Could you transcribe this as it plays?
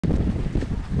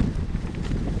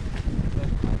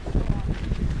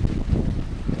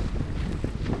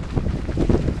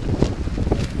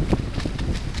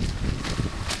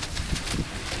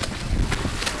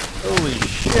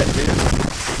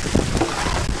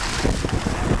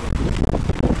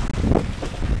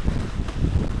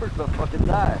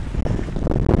die.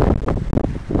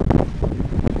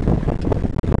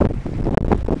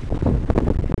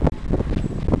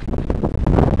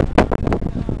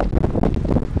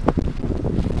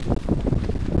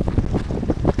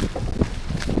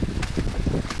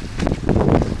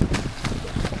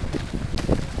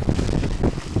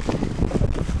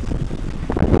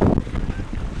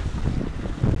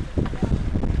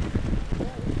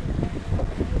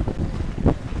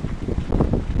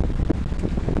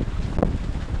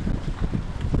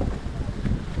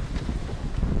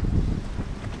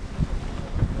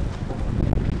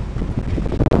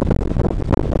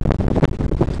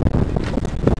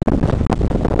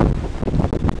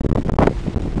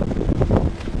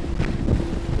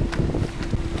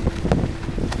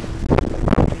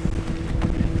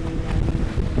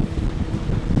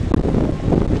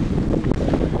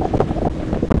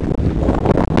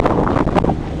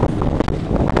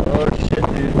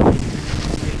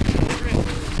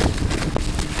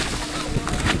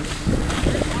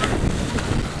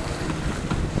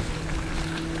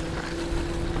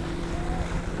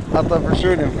 I thought for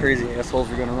sure them crazy assholes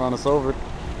were gonna run us over.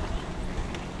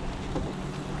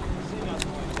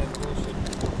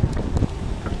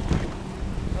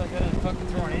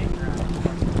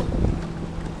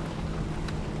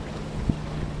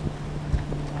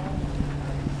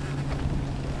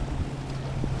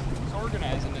 Who's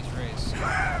organizing this race?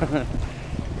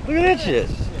 Look at that shit.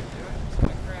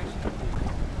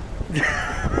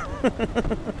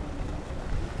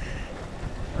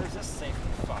 Where's this safety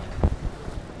fuck?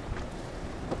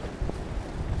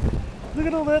 Look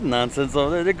at all that nonsense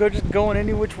over there. They're just going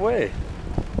any which way.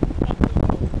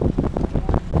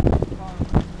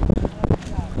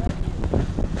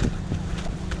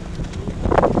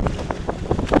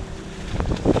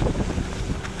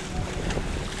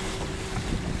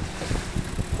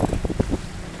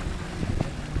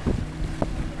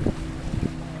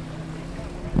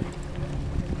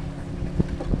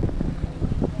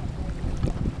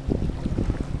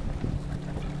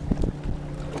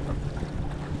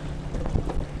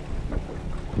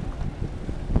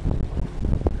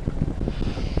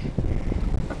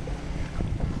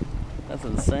 That's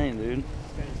insane, dude. This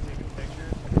guy's taking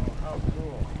pictures. Oh, how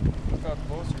cool. Look how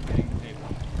close you're getting to people.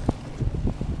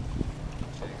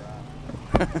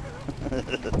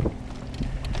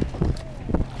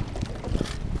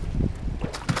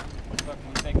 Fucking,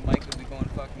 you think Mike would be going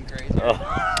fucking crazy?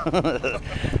 Oh.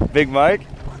 Big Mike?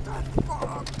 What the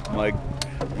fuck?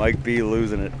 Mike B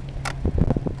losing it.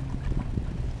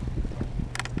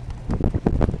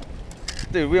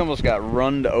 Dude, we almost got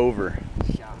runned over.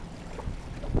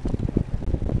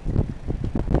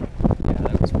 Yeah,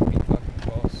 that was pretty fucking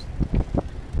close.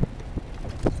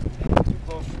 Too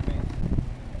close for me.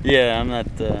 Yeah, I'm not,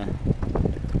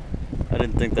 I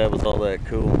didn't think that was all that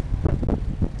cool.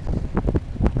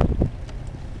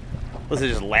 Was it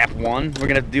just lap one? We're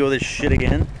gonna have to deal with this shit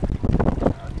again?